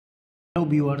Hello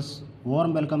viewers,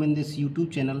 warm welcome in this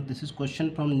YouTube channel. This is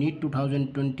question from NEET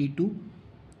 2022.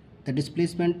 The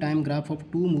displacement time graph of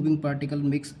two moving particles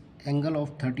makes angle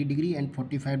of 30° and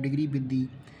 45° with the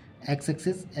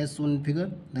x-axis as shown in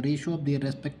figure. The ratio of their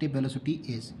respective velocity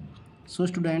is. So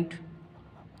student,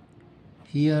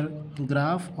 here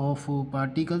graph of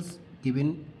particles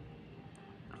given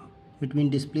between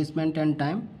displacement and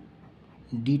time,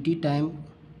 dt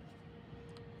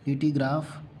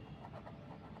graph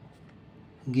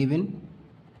given.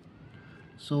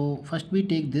 So first we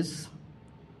take this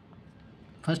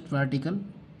first particle,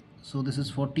 so this is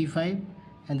 45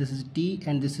 and this is t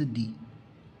and this is d,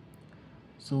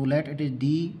 so let it is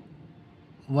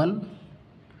d1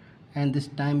 and this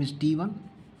time is t1.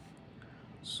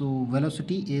 So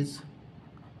velocity is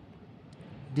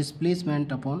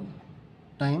displacement upon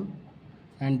time,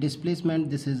 and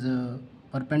displacement, this is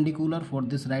perpendicular for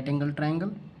this right angle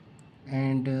triangle,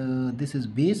 and this is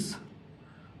base,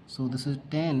 so this is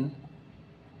 10,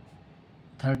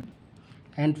 30,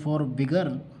 and for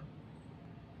bigger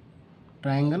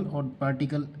triangle or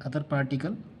particle, other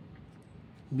particle,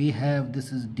 we have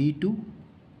this is d2.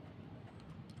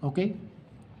 Okay,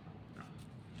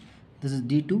 this is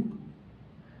d2.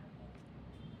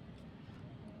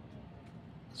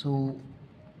 So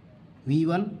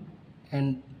v1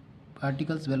 and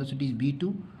particles velocity is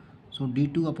v2, so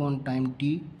d2 upon time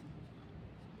t,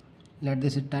 let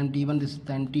this is time t1, this is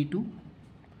time t2.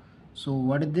 So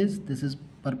what is this? This is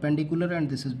perpendicular and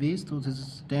this is base, so this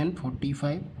is 10,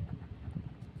 45.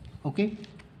 Okay,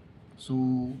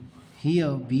 so here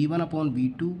v1 upon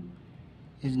v2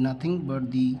 is nothing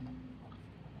but the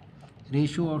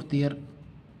ratio of their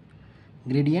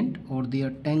gradient or their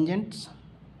tangents.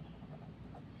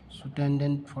 So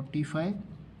tangent 45,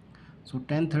 so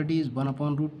tan 30 is 1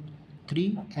 upon root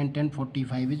 3 and tan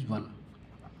 45 is 1.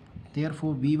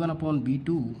 Therefore v1 upon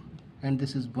v2 and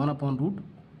this is 1 upon root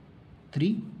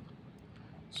 3.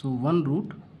 So 1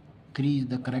 root 3 is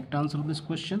the correct answer of this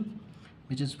question,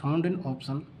 which is found in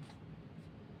option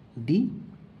D.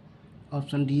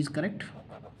 Option D is correct.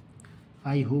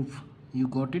 I hope you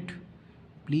got it.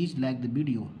 Please like the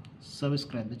video,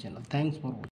 subscribe the channel. Thanks for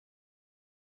watching.